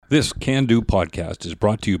This Can Do podcast is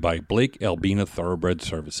brought to you by Blake Albina Thoroughbred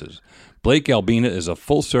Services. Blake Albina is a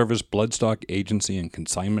full-service bloodstock agency and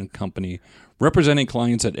consignment company representing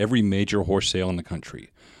clients at every major horse sale in the country.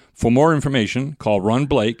 For more information, call Ron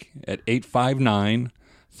Blake at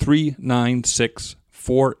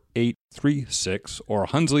 859-396-4836 or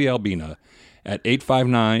Hunsley Albina at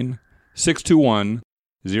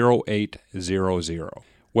 859-621-0800.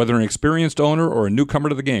 Whether an experienced owner or a newcomer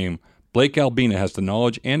to the game, Blake Albina has the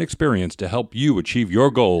knowledge and experience to help you achieve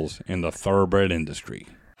your goals in the thoroughbred industry.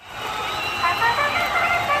 I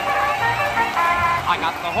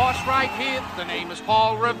got the horse right here, the name is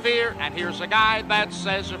Paul Revere, and here's a guy that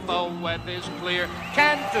says if the weather's clear,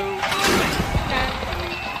 can do, this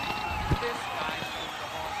guy says the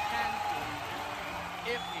horse can do,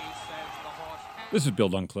 if he says the horse can do. This is Bill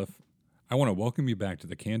Duncliffe. I want to welcome you back to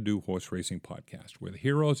the Can Do Horse Racing Podcast, where the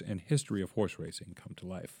heroes and history of horse racing come to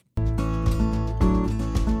life.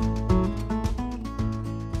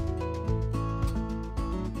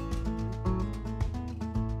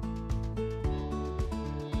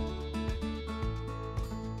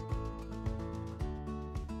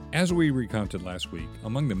 As we recounted last week,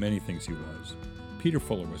 among the many things he was, Peter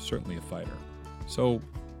Fuller was certainly a fighter. So,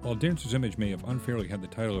 while Dancer's Image may have unfairly had the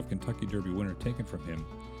title of Kentucky Derby winner taken from him,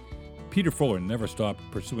 Peter Fuller never stopped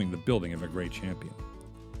pursuing the building of a great champion.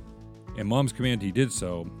 In Mom's Command he did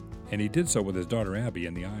so, and he did so with his daughter Abby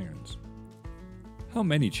and the Irons. How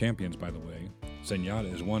many champions, by the way,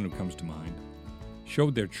 Zenyatta is one who comes to mind,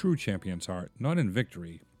 showed their true champion's heart not in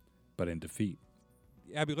victory, but in defeat.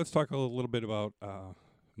 Abby, let's talk a little bit about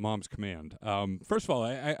Mom's Command. First of all,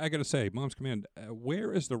 I got to say, Mom's Command,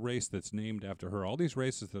 where is the race that's named after her? All these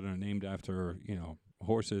races that are named after,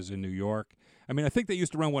 horses in New York. I mean, I think they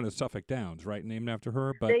used to run one at Suffolk Downs, right, named after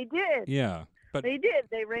her. But they did. Yeah. But they did.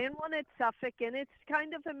 They ran one at Suffolk, and it's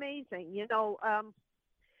kind of amazing.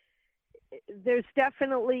 There's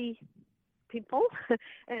definitely people,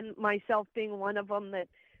 and myself being one of them, that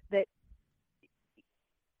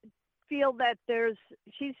feel that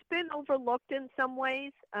she's been overlooked in some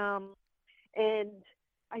ways, and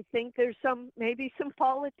I think there's maybe some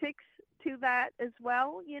politics to that as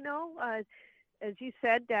well. As you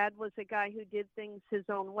said, Dad was a guy who did things his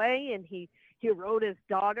own way, and he rode his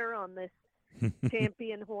daughter on this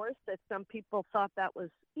champion horse that some people thought that was,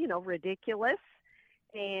 ridiculous.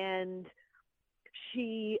 And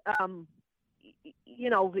she,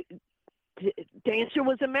 Dancer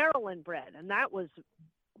was a Maryland bred, and that was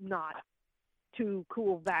not too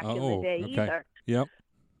cool back in the day either. Yep.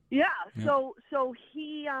 Yeah. So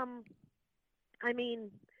he,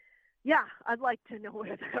 I'd like to know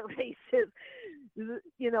where that race is.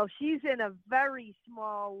 She's in a very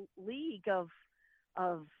small league of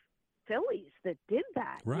fillies that did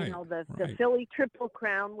that. Right. The Philly Triple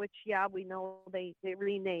Crown, which we know they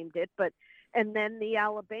renamed it, and then the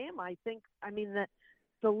Alabama.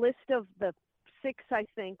 The list of the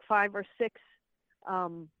five or six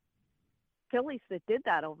fillies that did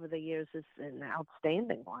that over the years is an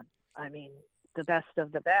outstanding one. The best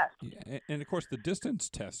of the best. Yeah, and of course the distance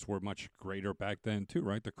tests were much greater back then too,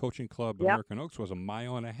 right? The Coaching Club Yep. American Oaks was 1.5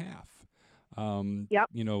 miles. Yep.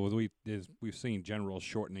 We've seen general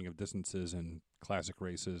shortening of distances in classic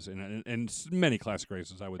races and many classic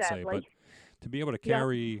races, I would say, but to be able to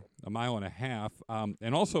carry 1.5 miles,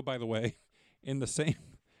 and also, by the way, in the same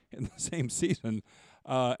season,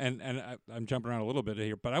 and I'm jumping around a little bit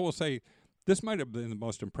here, but I will say, this might have been the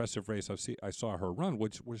most impressive race I saw her run,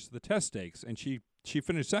 which was the Test Stakes, and she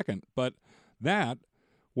finished second. But that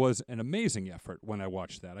was an amazing effort when I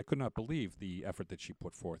watched that. I could not believe the effort that she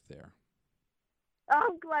put forth there.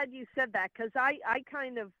 I'm glad you said that, because I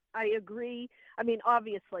agree.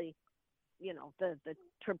 Obviously, the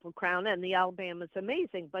Triple Crown and the Alabama is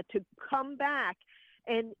amazing, but to come back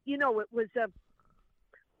and, it was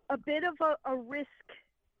a bit of a risk,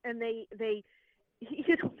 and they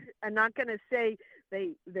I'm not going to say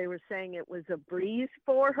they were saying it was a breeze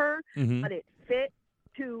for her, Mm-hmm. but it fit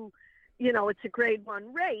to, it's a Grade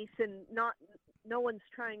 1 race, and no one's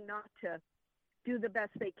trying not to do the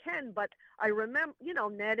best they can. But I remember,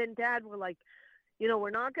 Ned and Dad were like,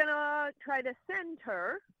 we're not going to try to send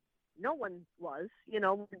her. No one was,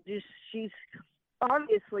 she's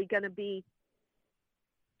obviously going to be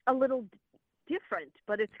a little different,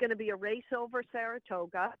 but it's going to be a race over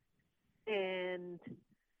Saratoga. And,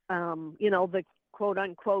 the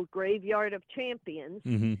quote-unquote graveyard of champions.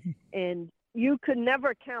 Mm-hmm. And you could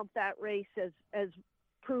never count that race as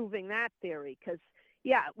proving that theory, because,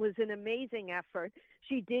 it was an amazing effort.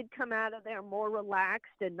 She did come out of there more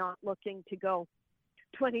relaxed and not looking to go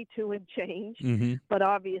 22 and change, Mm-hmm. but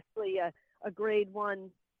obviously a Grade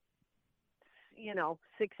 1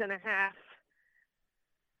 6.5,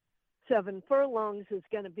 7 furlongs is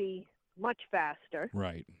going to be much faster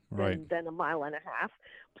Right. than a mile and a half.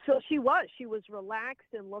 So she was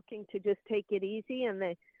relaxed and looking to just take it easy. And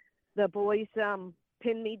the boys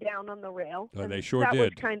pinned me down on the rail. They sure that did. was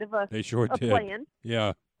kind of a did. plan.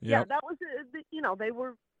 Yeah. Yeah, that was they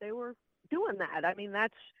were doing that. I mean,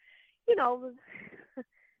 that's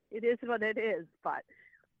it is what it is, but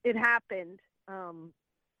it happened. And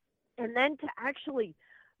then to actually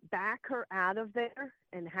back her out of there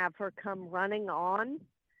and have her come running on,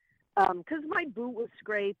 because my boot was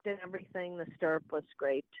scraped and everything, the stirrup was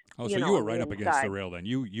scraped. Oh, so you were right up against the rail then.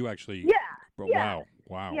 You actually. Yeah.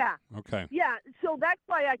 Wow. Yeah. Okay. Yeah. So that's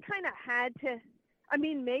why I kind of had to. I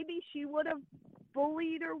mean, maybe she would have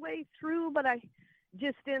bullied her way through, but I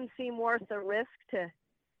just didn't seem worth the risk to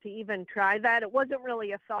even try that. It wasn't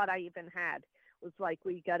really a thought I even had. It was like,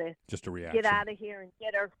 we got to just a reaction. Get out of here and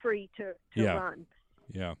get her free to run.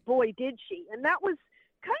 Yeah. Boy, did she. And that was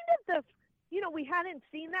kind of we hadn't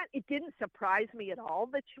seen that. It didn't surprise me at all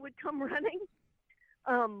that she would come running.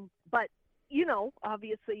 But,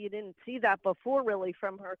 obviously you didn't see that before really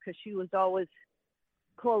from her, because she was always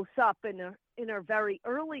close up in her very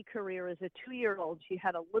early career as a 2-year-old. She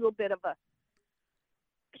had a little bit of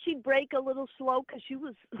she'd break a little slow because she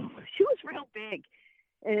was real big.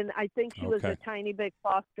 And I think she was a tiny bit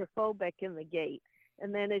claustrophobic in the gate.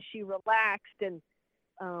 And then as she relaxed, and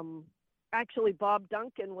actually Bob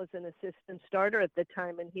Duncan was an assistant starter at the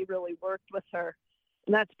time, and he really worked with her.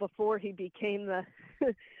 And that's before he became the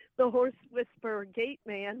the horse whisperer gate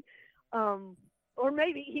man. Or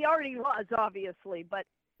maybe he already was, obviously. But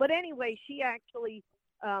anyway, she actually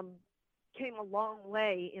came a long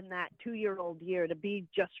way in that 2-year-old year to be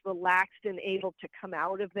just relaxed and able to come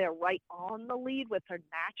out of there right on the lead with her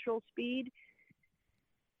natural speed.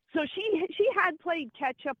 So she had played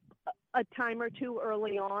catch up a time or two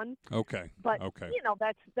early on. Okay. But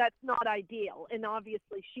that's not ideal. And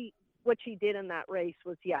obviously what she did in that race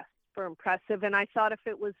was for impressive. And I thought if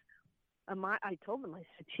it was I told them, I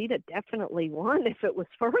said, she'd have definitely won if it was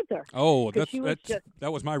further. Oh,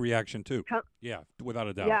 that was my reaction too. Yeah, without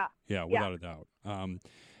a doubt. Yeah, without a doubt.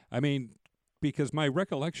 I mean, because my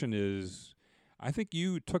recollection is, I think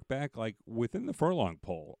you took back like within the furlong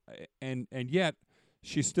pole, and yet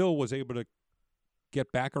she still was able to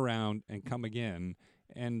get back around and come again,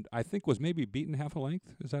 and I think was maybe beaten half a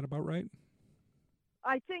length. Is that about right?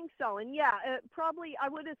 I think so, and probably I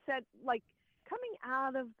would have said like coming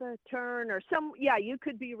out of the turn or you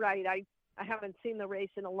could be right. I haven't seen the race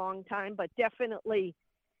in a long time, but definitely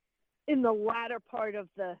in the latter part of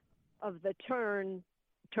the turning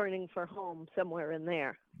for home, somewhere in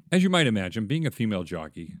there. As you might imagine, being a female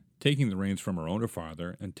jockey, taking the reins from her own or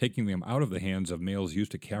father, and taking them out of the hands of males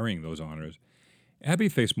used to carrying those honors, Abby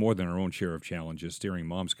faced more than her own share of challenges steering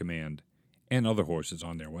Mom's Command and other horses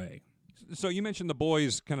on their way. So you mentioned the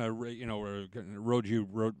boys kind of,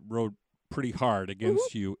 rode pretty hard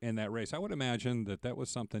against you in that race. I would imagine that was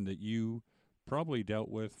something that you probably dealt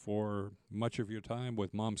with for much of your time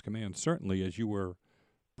with Mom's Command, certainly as you were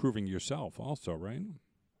proving yourself also, right?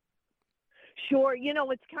 Sure.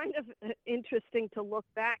 It's kind of interesting to look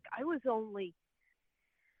back. I was only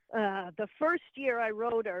the first year I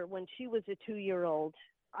rode her when she was a 2-year-old,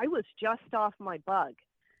 I was just off my bug.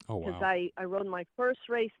 Oh, wow. Because I rode my first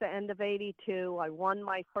race the end of 82. I won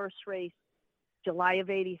my first race July of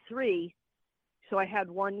 83. So I had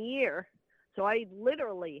 1 year. So I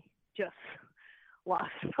literally just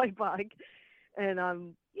lost my bug.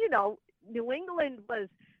 And, New England was,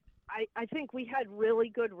 I think we had really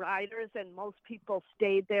good riders, and most people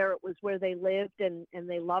stayed there. It was where they lived, and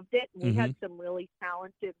they loved it. And we had some really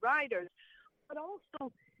talented riders. But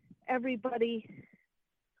also everybody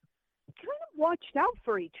kind of watched out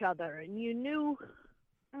for each other. And you knew,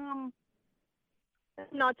 I'm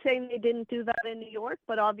not saying they didn't do that in New York,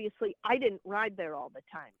 but obviously I didn't ride there all the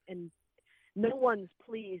time. And no one's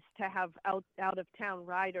pleased to have out of town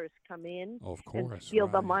riders come in and steal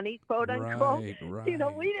the money, quote unquote. Right.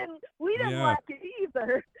 We didn't like it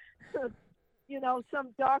either. Some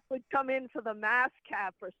doc would come in for the mask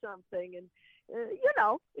cap or something, and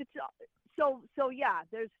it's so yeah.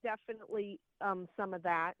 There's definitely some of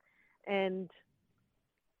that, and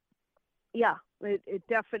yeah, it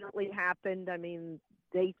definitely happened. I mean,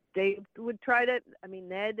 they would try to. I mean,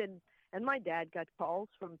 Ned and my dad got calls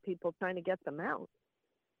from people trying to get them out,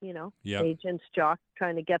 agents, jocks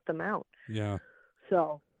trying to get them out. Yeah.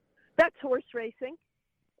 So that's horse racing.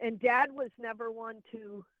 And Dad was never one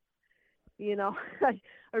to, I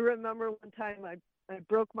remember one time I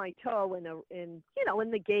broke my toe in the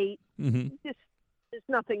gate. Mm-hmm. Just, there's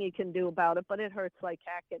nothing you can do about it, but it hurts like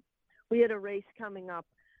heck. we had a race coming up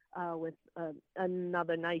with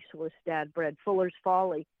another nice horse Dad bred, Fuller's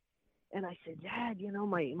Folly. And I said, Dad,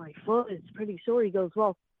 my foot is pretty sore. He goes,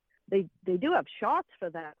 well, they do have shots for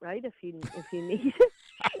that, right? If you need it.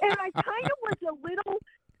 And I kind of was a little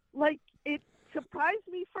like, it surprised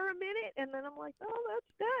me for a minute, and then I'm like, oh, that's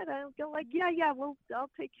Dad. I'll go like, yeah, I'll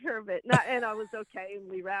take care of it. And I was okay, and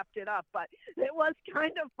we wrapped it up. But it was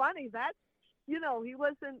kind of funny. That, he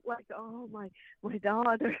wasn't like, oh, my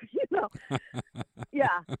daughter, Yeah.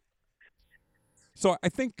 So I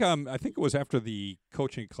think it was after the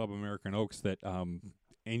Coaching Club American Oaks that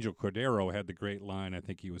Angel Cordero had the great line. I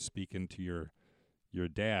think he was speaking to your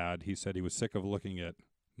dad. He said he was sick of looking at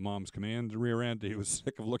Mom's Command's rear end. He was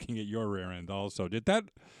sick of looking at your rear end also. Did that?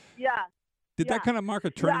 Yeah. Did that kind of mark a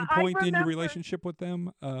turning point in your relationship with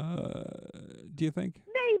them? Do you think?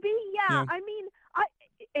 Maybe, yeah. I mean,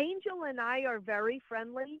 Angel and I are very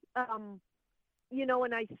friendly.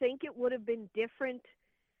 And I think it would have been different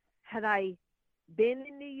had I been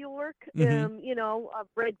in New York. I've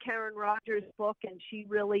read Karen Rogers' book, and she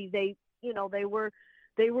really, they were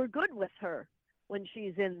good with her when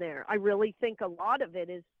she's in there. I really think a lot of it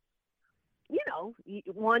is,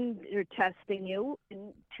 one, they're testing you,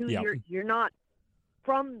 and two, you're not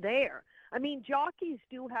from there. I mean, jockeys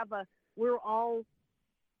do have we're all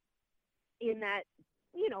in that,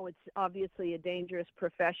 it's obviously a dangerous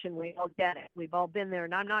profession. We all get it. We've all been there.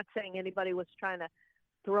 And I'm not saying anybody was trying to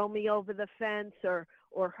throw me over the fence or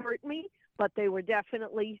hurt me, but they were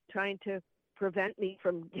definitely trying to prevent me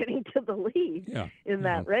from getting to the lead in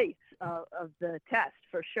that race of the test,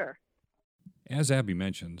 for sure. As Abby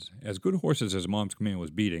mentions, as good horses as Mom's Command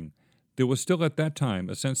was beating, there was still at that time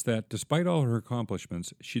a sense that, despite all her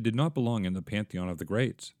accomplishments, she did not belong in the pantheon of the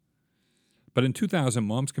greats. But in 2000,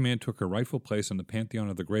 Mom's Command took her rightful place in the pantheon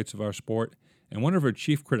of the greats of our sport, and one of her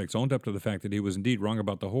chief critics owned up to the fact that he was indeed wrong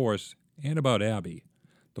about the horse and about Abby,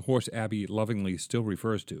 the horse Abby lovingly still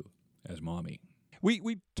refers to as Mommy.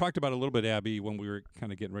 We talked about a little bit Abby when we were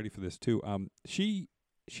kind of getting ready for this too. She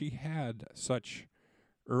had such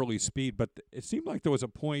early speed, but it seemed like there was a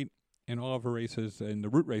point in all of her races, in the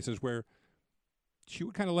route races, where she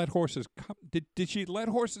would kind of let horses come. Did she let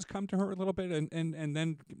horses come to her a little bit, and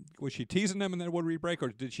then was she teasing them and then would re-break, or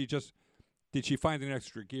did she find an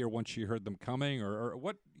extra gear once she heard them coming, or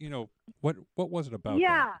what was it about?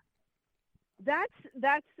 Yeah, that's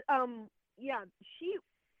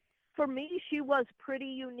for me, she was pretty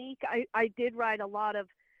unique. I did ride a lot of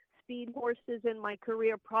speed horses in my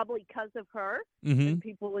career, probably because of her. Mm-hmm. And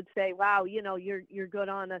people would say, wow, you're good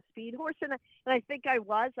on a speed horse. And I think I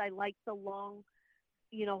was. I liked the long,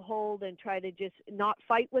 hold and try to just not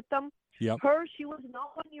fight with them. Yep. Her, she was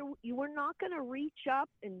not one you were not going to reach up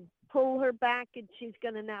and pull her back and she's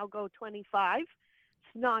going to now go 25.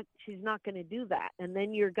 She's not going to do that. And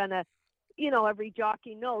then you're going to, every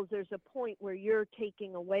jockey knows there's a point where you're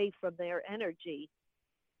taking away from their energy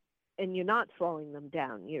and you're not slowing them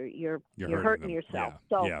down. You're hurting yourself.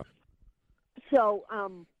 Yeah. So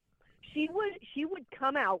she would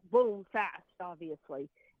come out boom fast, obviously.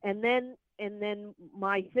 And then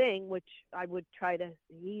my thing, which I would try to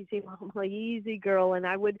easy mama, easy girl, and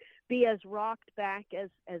I would be as rocked back as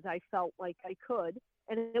I felt like I could.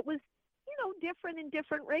 And it was, different in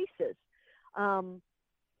different races. I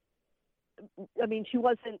mean, she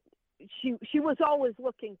was always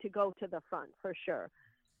looking to go to the front for sure.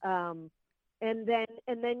 And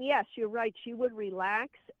then, yes, you're right. She would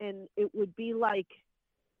relax, and it would be like,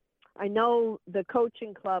 I know the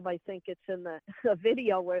Coaching Club, I think it's in the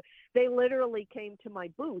video where they literally came to my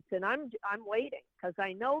booth, and I'm waiting because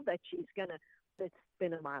I know that it's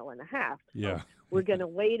been a mile and a half. So yeah. We're going to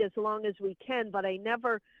wait as long as we can, but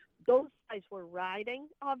those guys were riding.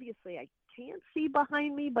 Obviously, I can't see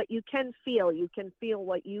behind me, but you can feel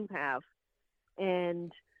what you have.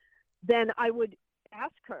 And then I would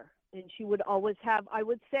ask her, and she would always have, I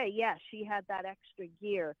would say, yes, she had that extra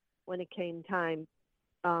gear when it came time.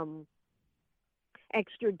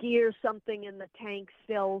 Extra gear, something in the tank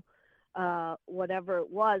still, whatever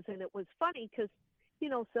it was. And it was funny because,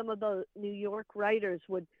 some of the New York writers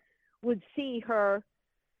would see her,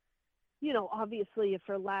 obviously if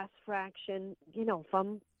her last fraction, if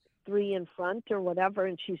I'm 3 in front or whatever,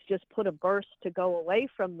 and she's just put a burst to go away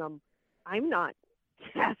from them, I'm not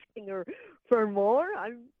asking her for more.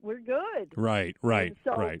 We're good. Right. And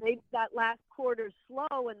so right. that last quarter's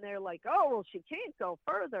slow, and they're like, oh, well, she can't go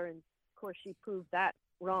further. And of course, she proved that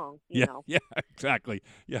wrong. You know? Yeah, exactly.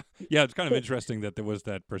 Yeah. It's kind of interesting that there was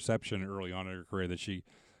that perception early on in her career that she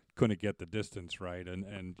couldn't get the distance right,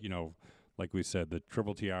 and like we said, the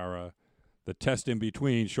Triple Tiara, the test in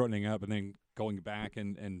between, shortening up, and then going back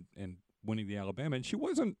and winning the Alabama. And she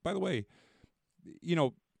wasn't, by the way,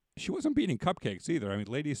 she wasn't beating cupcakes either. I mean,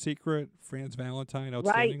 Lady Secret, Franz Valentine, Right.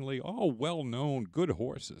 outstandingly, all well-known, good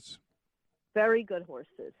horses. Very good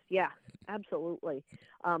horses. Yeah, absolutely.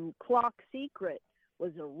 Clock Secret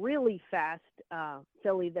was a really fast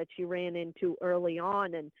filly that she ran into early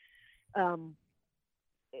on, and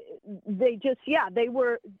they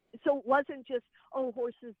were. So it wasn't just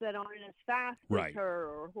horses that aren't as fast Right. as her,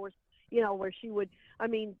 or horse, where she would. I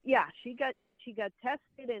mean, she got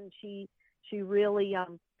tested, and she really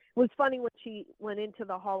it was funny when she went into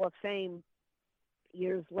the Hall of Fame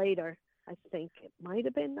years later. I think it might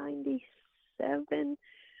have been 97.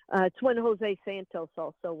 It's when Jose Santos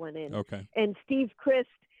also went in. Okay. And Steve Christ,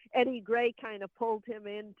 Eddie Gray kind of pulled him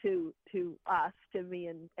into us, to me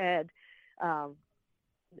and Ed,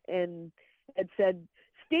 and Ed said,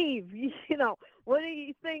 "Steve, what do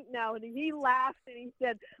you think now?" And he laughed and he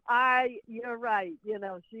said, "You're right.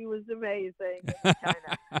 She was amazing."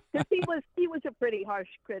 Because he was a pretty harsh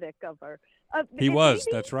critic of her. He was.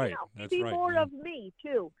 Maybe, That's right. That's maybe right. more Yeah. of me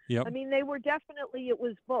too. Yep. I mean, they were definitely. It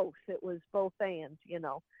was both. It was both and.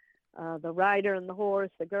 The rider and the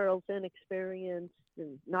horse, the girl's inexperienced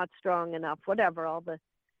and not strong enough. Whatever, all the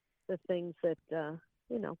things that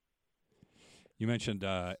You mentioned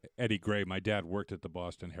Eddie Gray. My dad worked at the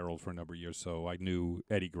Boston Herald for a number of years, so I knew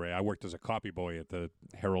Eddie Gray. I worked as a copy boy at the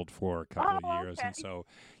Herald for a couple of years, okay. and so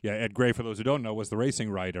Ed Gray, for those who don't know, was the racing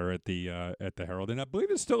writer at the Herald, and I believe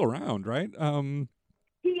it's still around, right?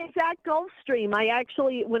 He is at Gulfstream.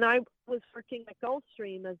 When I was working at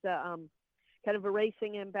Gulfstream as a kind of a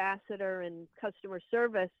racing ambassador and customer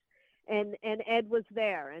service, and Ed was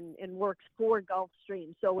there and works for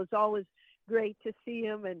Gulfstream, so it was always great to see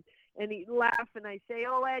him, and he'd laugh, and I say,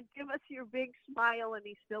 "Oh, Ed, give us your big smile," and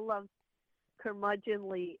he still loves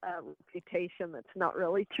curmudgeonly reputation that's not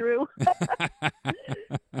really true.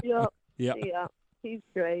 Yeah, he's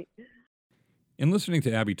great. In listening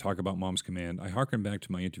to Abby talk about Mom's Command, I hearken back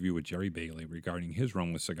to my interview with Jerry Bailey regarding his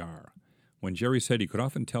run with Cigar, when Jerry said he could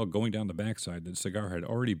often tell going down the backside that Cigar had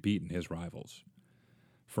already beaten his rivals.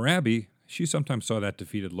 For Abby, she sometimes saw that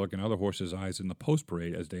defeated look in other horses' eyes in the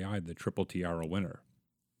post-parade as they eyed the Triple Tiara winner.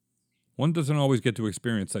 One doesn't always get to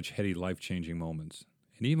experience such heady, life-changing moments,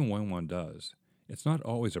 and even when one does, it's not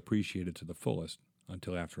always appreciated to the fullest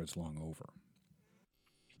until after it's long over.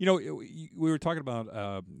 We were talking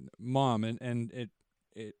about Mom, and it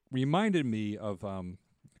reminded me of a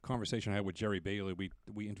conversation I had with Jerry Bailey.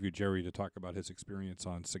 We interviewed Jerry to talk about his experience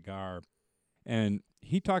on Cigar, and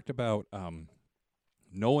he talked about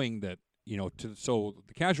knowing that, so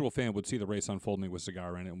the casual fan would see the race unfolding with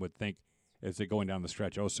Cigar in it and would think, as they're going down the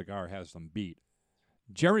stretch, Cigar has them beat.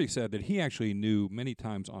 Jerry said that he actually knew many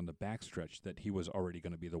times on the backstretch that he was already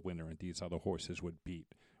going to be the winner, and these other horses were beat.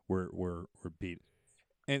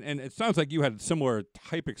 And it sounds like you had similar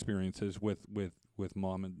type experiences with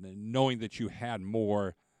Mom, and knowing that you had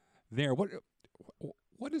more there.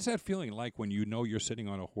 What is that feeling like when you know you're sitting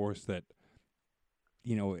on a horse that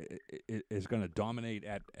is going to dominate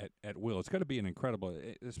at will? It's got to be an incredible,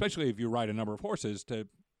 especially if you ride a number of horses.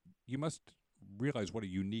 You must realize what a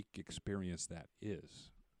unique experience that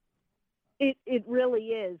is. It really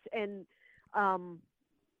is, and I'm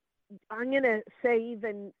going to say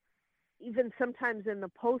even sometimes in the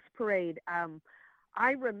post parade,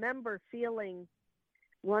 I remember feeling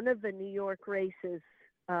one of the New York races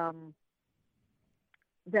that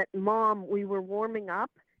Mom, we were warming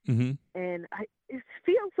up, mm-hmm. and it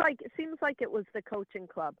seems like it was the coaching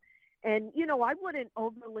club. And, I wouldn't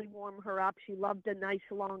overly warm her up. She loved a nice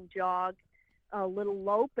long jog, a little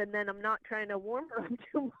lope, and then I'm not trying to warm her up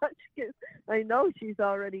too much because I know she's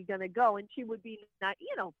already going to go. And she would be,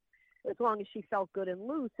 as long as she felt good and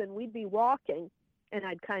loose, and we'd be walking, and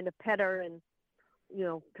I'd kind of pet her and,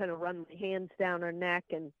 kind of run my hands down her neck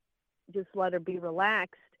and just let her be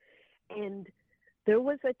relaxed. And there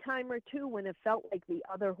was a time or two when it felt like the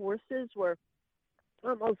other horses were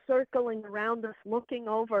almost circling around us, looking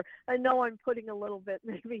over. I know I'm putting a little bit,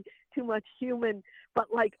 maybe too much human,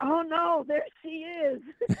 but like, oh no, there she is.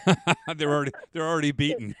 They're already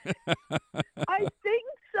beaten. I think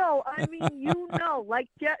so. I mean, like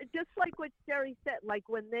just like what Jerry said, like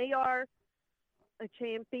when they are a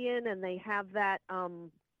champion and they have that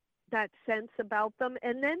sense about them,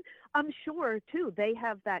 and then I'm sure too they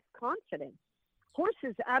have that confidence.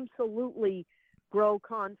 Horses absolutely grow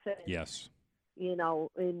confidence. Yes. In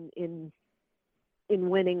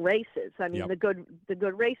winning races. I mean, yep. the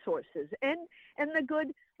good race horses and the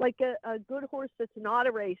good, like a good horse that's not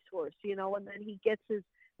a race horse, and then he gets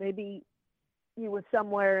maybe he was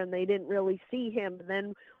somewhere and they didn't really see him. And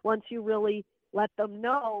then once you really let them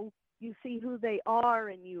know you see who they are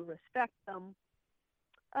and you respect them,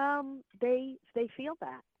 they feel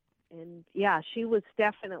that. And yeah, she was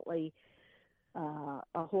definitely a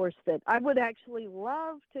horse that I would actually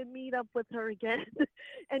love to meet up with her again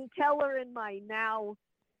and tell her in my now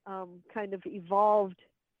kind of evolved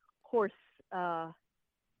horsemanship.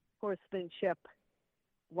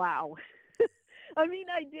 Wow. I mean,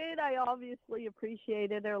 I did. I obviously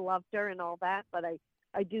appreciated her, loved her, and all that. But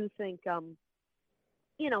I do think, some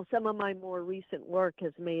of my more recent work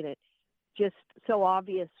has made it just so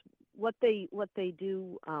obvious what they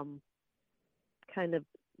do kind of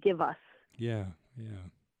give us. Yeah.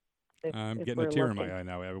 I'm if getting a we're tear in looking. my eye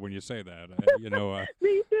now, Abby, when you say that.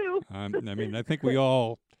 Me too. I mean, I think we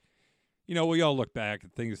all, we all look back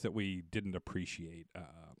at things that we didn't appreciate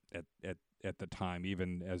at the time,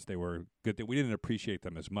 even as they were good. That we didn't appreciate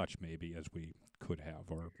them as much, maybe, as we could have,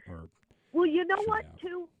 or Well, you know should what, have.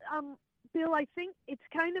 too, Bill, I think it's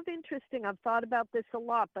kind of interesting. I've thought about this a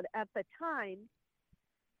lot, but at the time,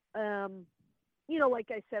 like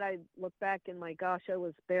I said, I look back and my gosh, I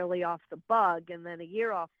was barely off the bug, and then a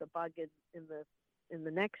year off the bug in her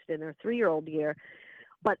 3-year-old year.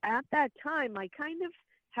 But at that time, I kind of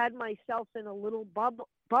had myself in a little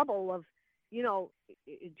bubble of,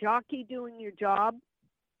 jockey doing your job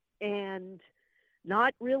and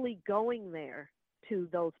not really going there to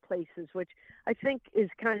those places, which I think is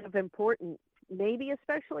kind of important, maybe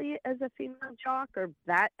especially as a female jock or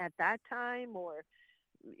that at that time,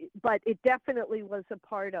 but it definitely was a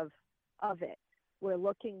part of it. Where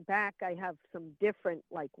looking back, I have some different,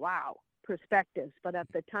 wow, perspectives. But at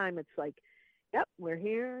the time, it's like, yep, we're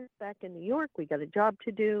here back in New York. We got a job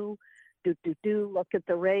to do. Look at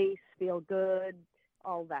the race, feel good,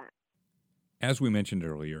 all that. As we mentioned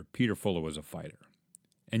earlier, Peter Fuller was a fighter.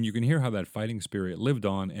 And you can hear how that fighting spirit lived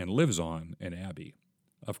on and lives on in Abby.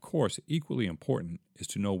 Of course, equally important is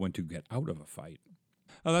to know when to get out of a fight.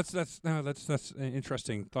 Oh, that's an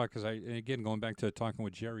interesting thought, because again, going back to talking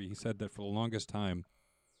with Jerry, he said that for the longest time,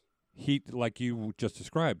 he, like you just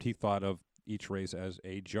described, he thought of each race as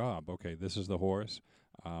a job. Okay, this is the horse.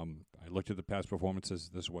 I looked at the past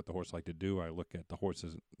performances. This is what the horse liked to do. I look at the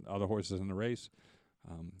other horses in the race,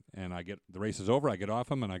 and the race is over. I get off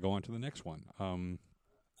them and I go on to the next one.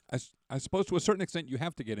 I suppose to a certain extent you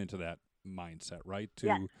have to get into that mindset, right?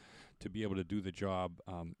 To be able to do the job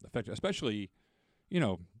effectively, especially,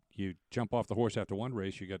 you jump off the horse after one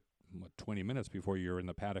race, you get 20 minutes before you're in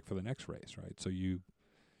the paddock for the next race, right? So you're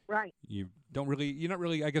not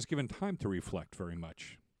really, I guess, given time to reflect very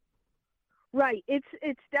much. Right.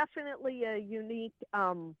 It's definitely a unique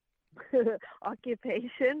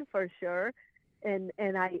occupation for sure. And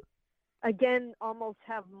I, again, almost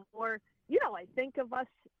have more, I think of us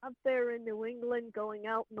up there in New England going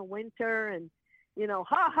out in the winter and, is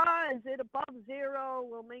it above zero?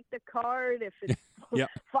 We'll make the card. If it's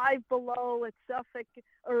 5 below, it's Suffolk.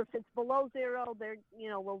 Or if it's below zero,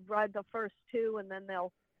 we'll ride the first 2 and then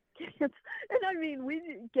they'll and I mean, we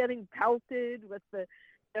getting pelted with the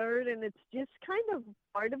dirt, and it's just kind of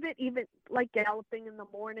part of it. Even like galloping in the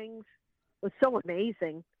mornings was so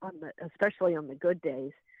amazing especially on the good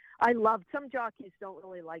days. I love, some jockeys don't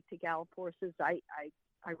really like to gallop horses. I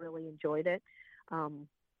really enjoyed it. I'm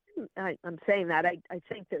saying that I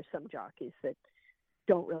think there's some jockeys that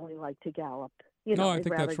don't really like to gallop. I they'd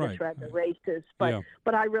think rather that's right. just ride the races.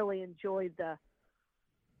 But I really enjoyed the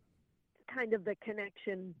kind of the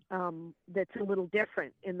connection that's a little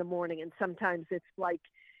different in the morning. And sometimes it's like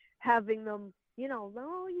having them,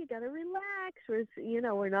 no, you got to relax.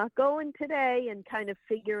 We're not going today, and kind of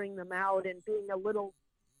figuring them out and being a little,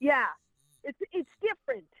 it's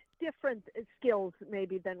different skills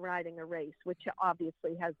maybe than riding a race, which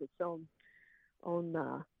obviously has its own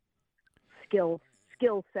skill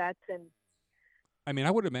sets. And I mean,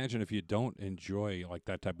 I would imagine if you don't enjoy like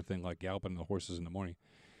that type of thing, like galloping the horses in the morning,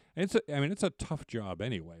 it's a tough job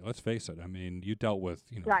anyway. Let's face it. I mean, you dealt with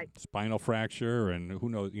spinal fracture and who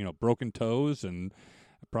knows, broken toes and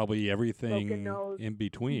probably everything in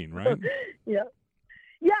between, right? Yeah,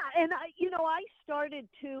 and I started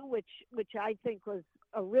too, which I think was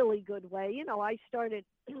a really good way. I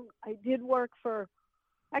did work for,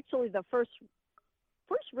 actually the first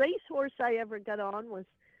racehorse I ever got on was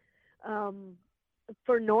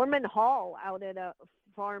for Norman Hall out at a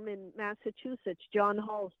farm in Massachusetts. John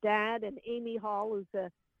Hall's dad and Amy Hall, who's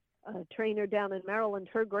a trainer down in Maryland,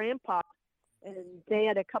 her grandpa, and they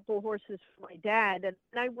had a couple horses for my dad. And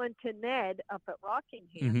I went to Ned up at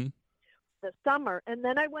Rockingham the summer, and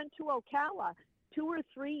then I went to Ocala 2 or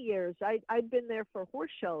 3 years. I'd been there for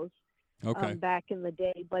horse shows back in the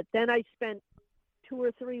day, but then I spent 2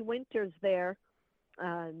 or 3 winters there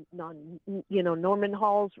Norman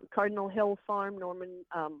Hall's Cardinal Hill Farm, Norman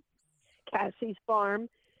Cassie's farm,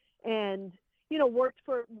 and worked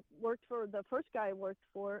for the first guy I worked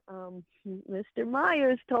for. Mr.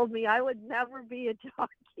 Myers told me I would never be a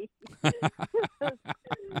jockey,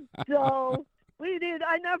 so we did.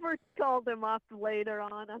 I never called him up later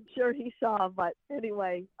on. I'm sure he saw, but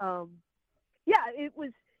anyway, it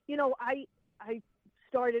was. I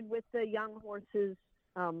started with the young horses,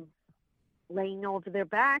 laying over their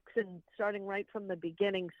backs and starting right from the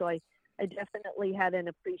beginning. So I definitely had an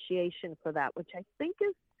appreciation for that, which I think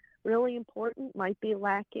is really important. Might be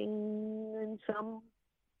lacking in some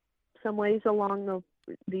ways along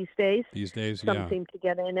these days. These days, some seem to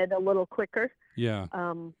get in it a little quicker. Yeah.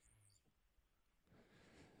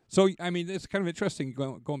 So I mean, it's kind of interesting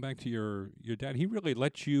going back to your dad. He really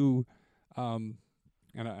let you.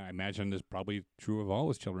 And I imagine this is probably true of all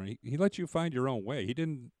his children. He let you find your own way. He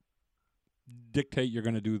didn't dictate you're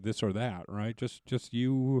going to do this or that, right? Just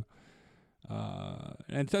you.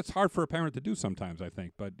 And that's hard for a parent to do sometimes, I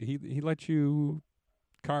think. But he let you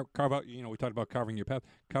carve out. We talked about carving your path.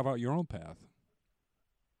 Carve out your own path.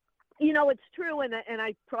 It's true, and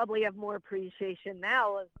I probably have more appreciation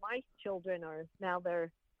now as my children are now.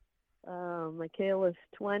 They're Michaela's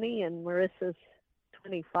 20 and Marissa's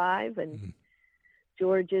 25, and. Mm-hmm.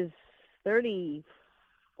 George is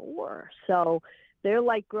 34, so they're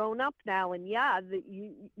like grown up now, and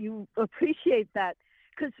you appreciate that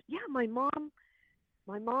because my mom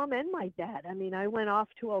and my dad. I mean, I went off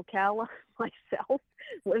to Ocala myself,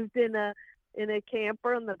 lived in a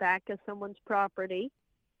camper in the back of someone's property,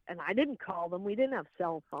 and I didn't call them. We didn't have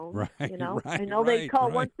cell phones, right, I know right, they'd call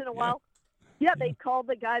right. once in a while. Yeah, they'd call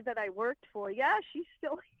the guy that I worked for. Yeah, she's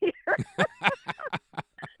still here.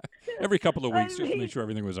 Every couple of weeks, just to make sure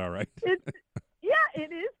everything was all right. It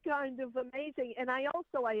is kind of amazing. And I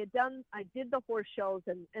did the horse shows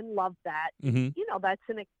and loved that. Mm-hmm. That's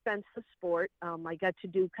an expensive sport. I got to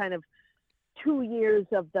do kind of 2 years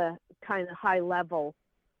of the kind of high level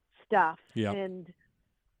stuff. Yep. And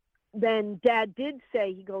then Dad did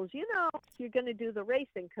say, he goes, you're going to do the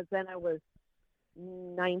racing, because then I was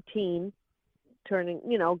 19, turning,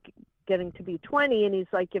 getting to be 20. And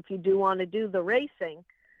he's like, if you do want to do the racing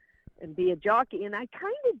and be a jockey. And I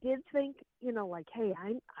kind of did think, hey,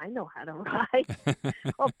 I know how to ride.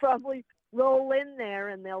 I'll probably roll in there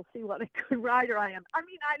and they'll see what a good rider I am. I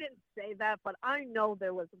mean, I didn't say that, but I know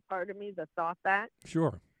there was a part of me that thought that.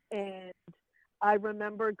 Sure. And I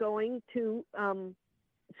remember going to,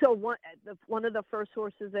 one of the first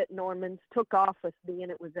horses at Norman's took off with me,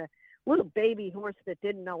 and it was a little baby horse that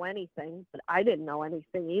didn't know anything, but I didn't know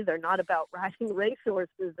anything either, not about riding racehorses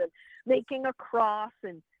and making a cross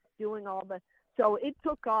and doing all the, so it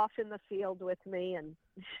took off in the field with me, and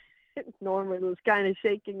Norman was kind of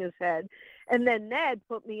shaking his head. And then Ned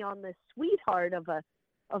put me on this sweetheart of a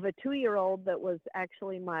 2-year-old that was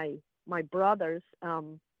actually my brother's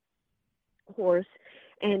horse.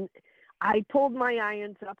 And I pulled my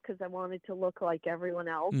irons up because I wanted to look like everyone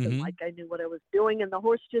else, mm-hmm. and like I knew what I was doing. And the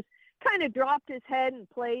horse just kind of dropped his head and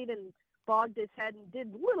played and bogged his head and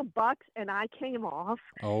did little bucks, and I came off.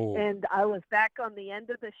 Oh. And I was back on the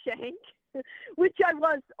end of the shank, which I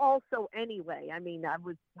was also anyway. I mean, I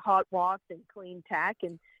was hot walked and clean tack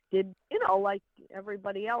and did, like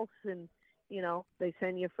everybody else. And, they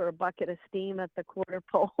send you for a bucket of steam at the quarter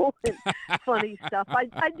pole and funny stuff.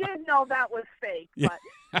 I didn't know that was fake, but,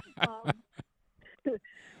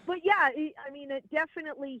 but yeah, it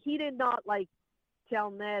definitely, he did not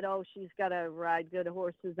tell Ned, oh, she's got to ride good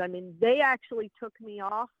horses. I mean, they actually took me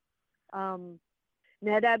off.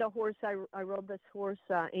 Ned had a horse. I rode this horse,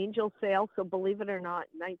 Angel Sail. So believe it or not,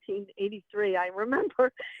 1983, I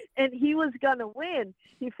remember, and he was going to win.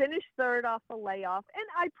 He finished third off a layoff, and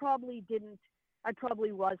I probably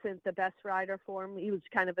wasn't the best rider for him. He was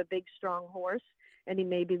kind of a big, strong horse, and he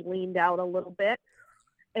maybe leaned out a little bit.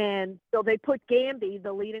 And so they put Gamby,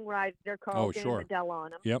 the leading rider, Carl Gambadell,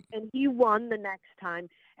 on him. Yep. And he won the next time.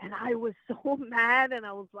 And I was so mad, and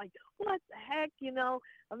I was like, what the heck,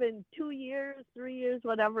 I've been 2 years, 3 years,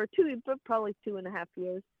 whatever, probably 2.5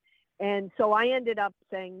 years. And so I ended up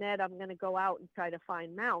saying, Ned, I'm going to go out and try to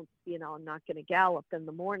find mounts. I'm not going to gallop in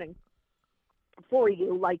the morning for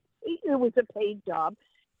you. It was a paid job.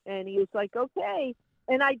 And he was like, okay.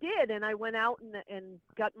 And I did, and I went out and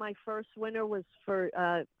got my first winner was for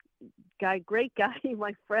great guy,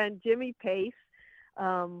 my friend Jimmy Pace,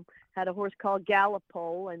 had a horse called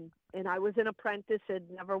Gallipo, and I was an apprentice, had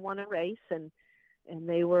never won a race, and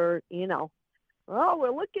they were, oh, we're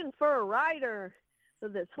looking for a rider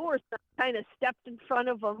this horse. I kind of stepped in front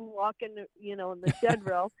of him, walking, in the shed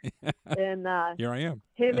row. And here I am.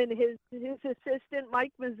 Him and his assistant,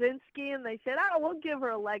 Mike Mazinski, and they said, we'll give her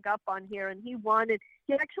a leg up on here. And he won. And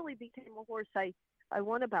he actually became a horse. I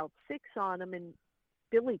won about 6 on him, and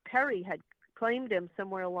Billy Perry had claimed him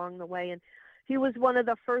somewhere along the way. And he was one of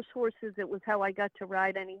the first horses. It was how I got to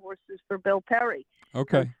ride any horses for Bill Perry.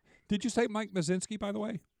 Okay. Did you say Mike Mazinski, by the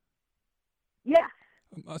way? Yes.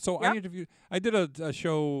 So Yep. I did a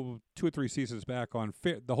show 2 or 3 seasons back on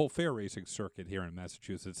the whole fair racing circuit here in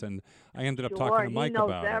Massachusetts, and I ended up talking to Mike about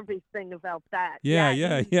it. He knows everything about that. Yeah.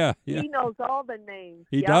 He knows all the names.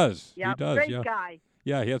 He does. Yep. He does. Great guy.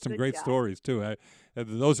 Yeah, he had some Good great guy. stories too.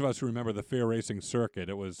 Those of us who remember the fair racing circuit,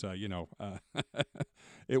 it was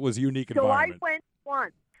it was a unique environment. So I went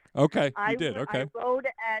once. Okay, you did. Okay. I rode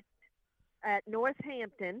at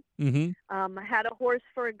Northampton. Mm-hmm. I had a horse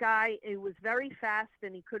for a guy. It was very fast,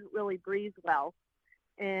 and he couldn't really breathe well.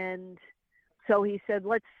 And so he said,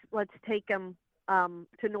 let's take him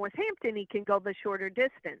to Northampton. He can go the shorter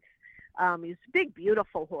distance. He's a big,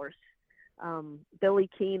 beautiful horse. Billy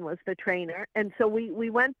Keene was the trainer. And so we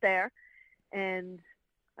went there, and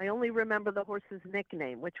I only remember the horse's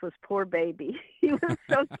nickname, which was Poor Baby. He was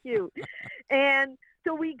so cute. And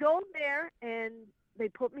so we go there, and they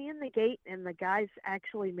put me in the gate, and the guys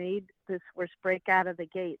actually made this horse break out of the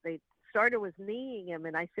gate. The starter was kneeing him,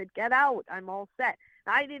 and I said, get out. I'm all set.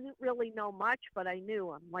 I didn't really know much, but I knew.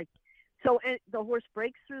 I'm like, so the horse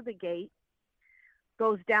breaks through the gate,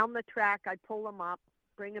 goes down the track. I pull him up,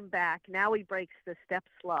 bring him back. Now he breaks the step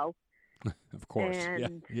slow. Of course.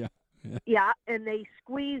 And Yeah. And they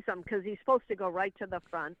squeeze him because he's supposed to go right to the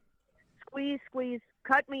front. Squeeze,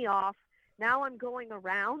 cut me off. Now I'm going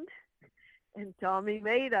around, and Tommy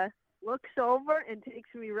Maida looks over and takes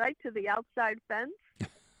me right to the outside fence.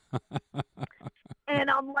 And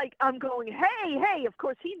I'm going, hey. Of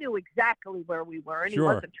course, he knew exactly where we were, and Sure.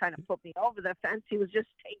 he wasn't trying to put me over the fence. He was just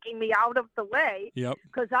taking me out of the way. Yep.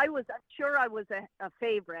 Because I'm sure I was a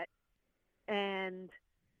favorite. And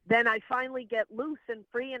then I finally get loose and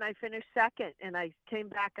free, and I finished second. And I came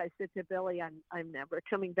back. I said to Billy, I'm never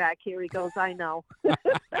coming back here. He goes, I know.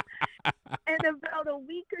 And about a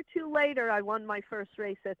week or 2 later, I won my first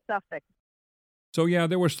race at Suffolk. So yeah,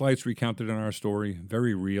 there were slights recounted in our story,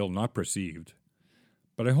 very real, not perceived.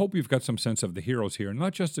 But I hope you've got some sense of the heroes here,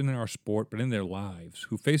 not just in our sport, but in their lives,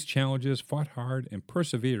 who faced challenges, fought hard, and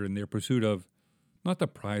persevered in their pursuit of not the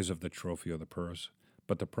prize of the trophy or the purse,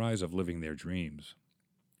 but the prize of living their dreams.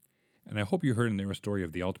 And I hope you heard in their story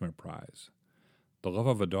of the ultimate prize, the love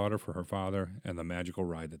of a daughter for her father, and the magical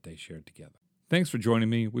ride that they shared together. Thanks for joining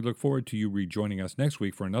me. We look forward to you rejoining us next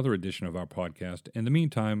week for another edition of our podcast. In the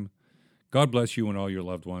meantime, God bless you and all your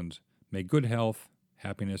loved ones. May good health,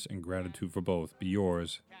 happiness, and gratitude for both be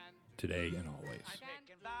yours today and always.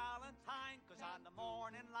 Valentine, 'cause on the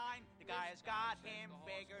morning line, the guy's got him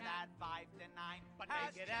figured at 5 to 9. But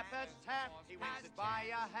make it epitaph, he wins it by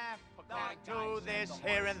a half. According to this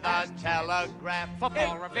here in the Telegraph. For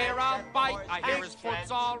Paul Revere, bite, I hear his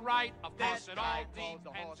foot's all right. Of course, it all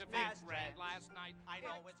depends if it's red last night. I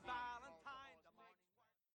know it's Valentine.